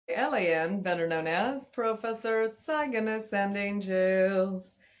LAN, better known as Professor Cygnus and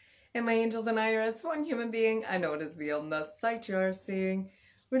Angels. And my angels and I are as one human being. I know it is beyond the sight you are seeing.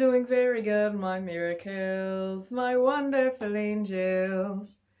 We're doing very good, my miracles, my wonderful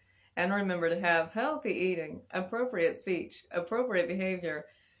angels. And remember to have healthy eating, appropriate speech, appropriate behavior,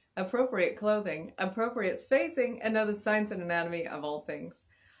 appropriate clothing, appropriate spacing, and know the science and anatomy of all things.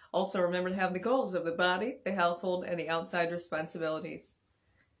 Also remember to have the goals of the body, the household, and the outside responsibilities.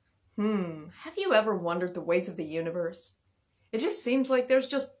 Have you ever wondered the ways of the universe? It just seems like there's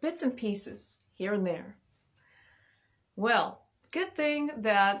just bits and pieces here and there. Well, good thing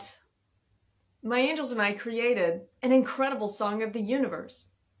that my angels and I created an incredible song of the universe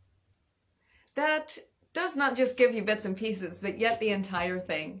that does not just give you bits and pieces, but yet the entire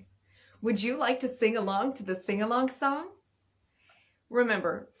thing. Would you like to sing along to the sing-along song?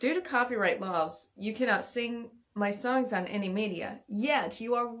 Remember, due to copyright laws, you cannot sing my songs on any media, yet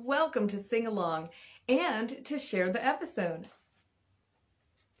you are welcome to sing along and to share the episode.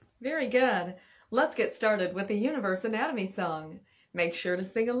 Very good. Let's get started with the Universe Anatomy song. Make sure to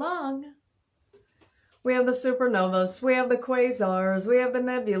sing along. We have the supernovas, we have the quasars, we have the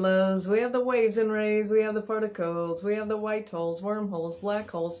nebulas, we have the waves and rays, we have the particles, we have the white holes, wormholes,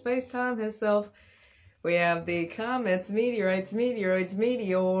 black holes, space-time itself. We have the comets, meteorites, meteoroids,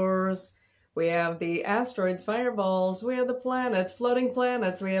 meteors. We have the asteroids, fireballs. We have the planets, floating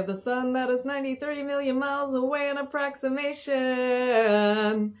planets. We have the sun that is 93 million miles away in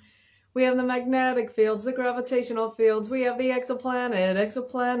approximation. We have the magnetic fields, the gravitational fields. We have the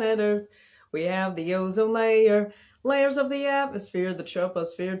exoplanet Earth. We have the ozone layer, layers of the atmosphere, the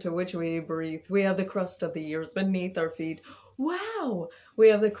troposphere to which we breathe. We have the crust of the earth beneath our feet. Wow! We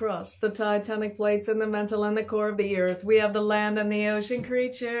have the crust, the tectonic plates, and the mantle and the core of the earth. We have the land and the ocean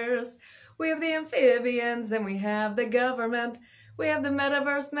creatures. We have the amphibians, and we have the government. We have the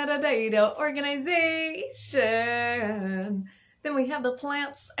metaverse metadata organization. Then we have the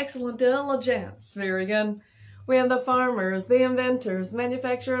plants, excellent diligence. Very good. We have the farmers, the inventors,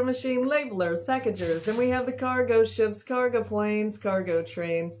 manufacturer machine labelers, packagers. Then we have the cargo ships, cargo planes, cargo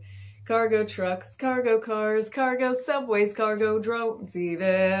trains, cargo trucks, cargo cars, cargo subways, cargo drones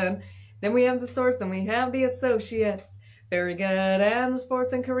even. Then we have the stores, then we have the associates. Very good. And the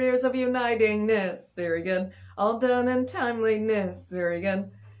sports and careers of unitingness. Very good. All done in timeliness. Very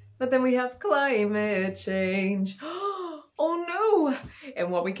good. But then we have climate change. Oh no! And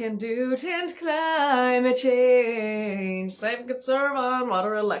what we can do to end climate change. Save and conserve on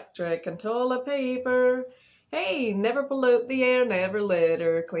water, electric, and toilet paper. Hey, never pollute the air, never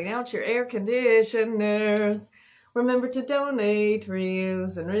litter. Clean out your air conditioners. Remember to donate,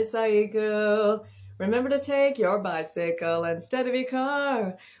 reuse, and recycle. Remember to take your bicycle instead of your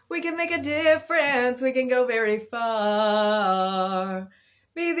car. We can make a difference. We can go very far.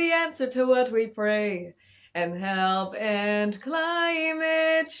 Be the answer to what we pray and help end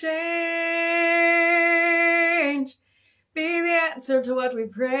climate change. Be the answer to what we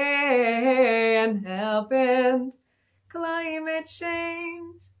pray and help end climate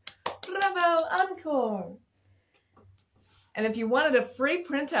change. Bravo, encore. And if you wanted a free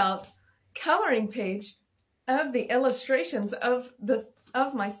printout coloring page of the illustrations of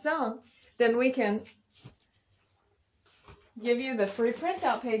my song, then we can give you the free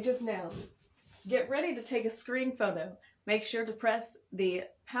printout pages now. Get ready to take a screen photo. Make sure to press the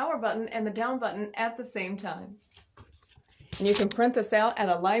power button and the down button at the same time. And you can print this out at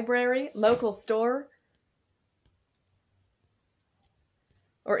a library, local store,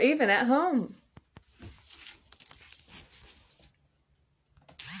 or even at home.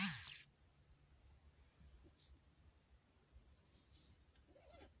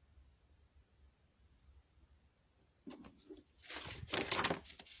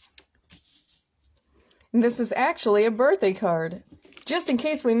 And this is actually a birthday card, just in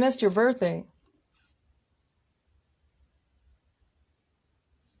case we missed your birthday.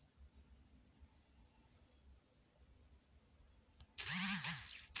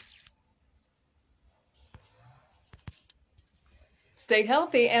 Stay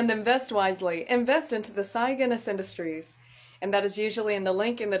healthy and invest wisely. Invest into the Cygnus Industries, and that is usually in the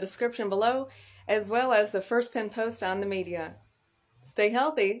link in the description below, as well as the first pinned post on the media. Stay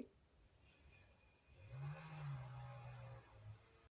healthy.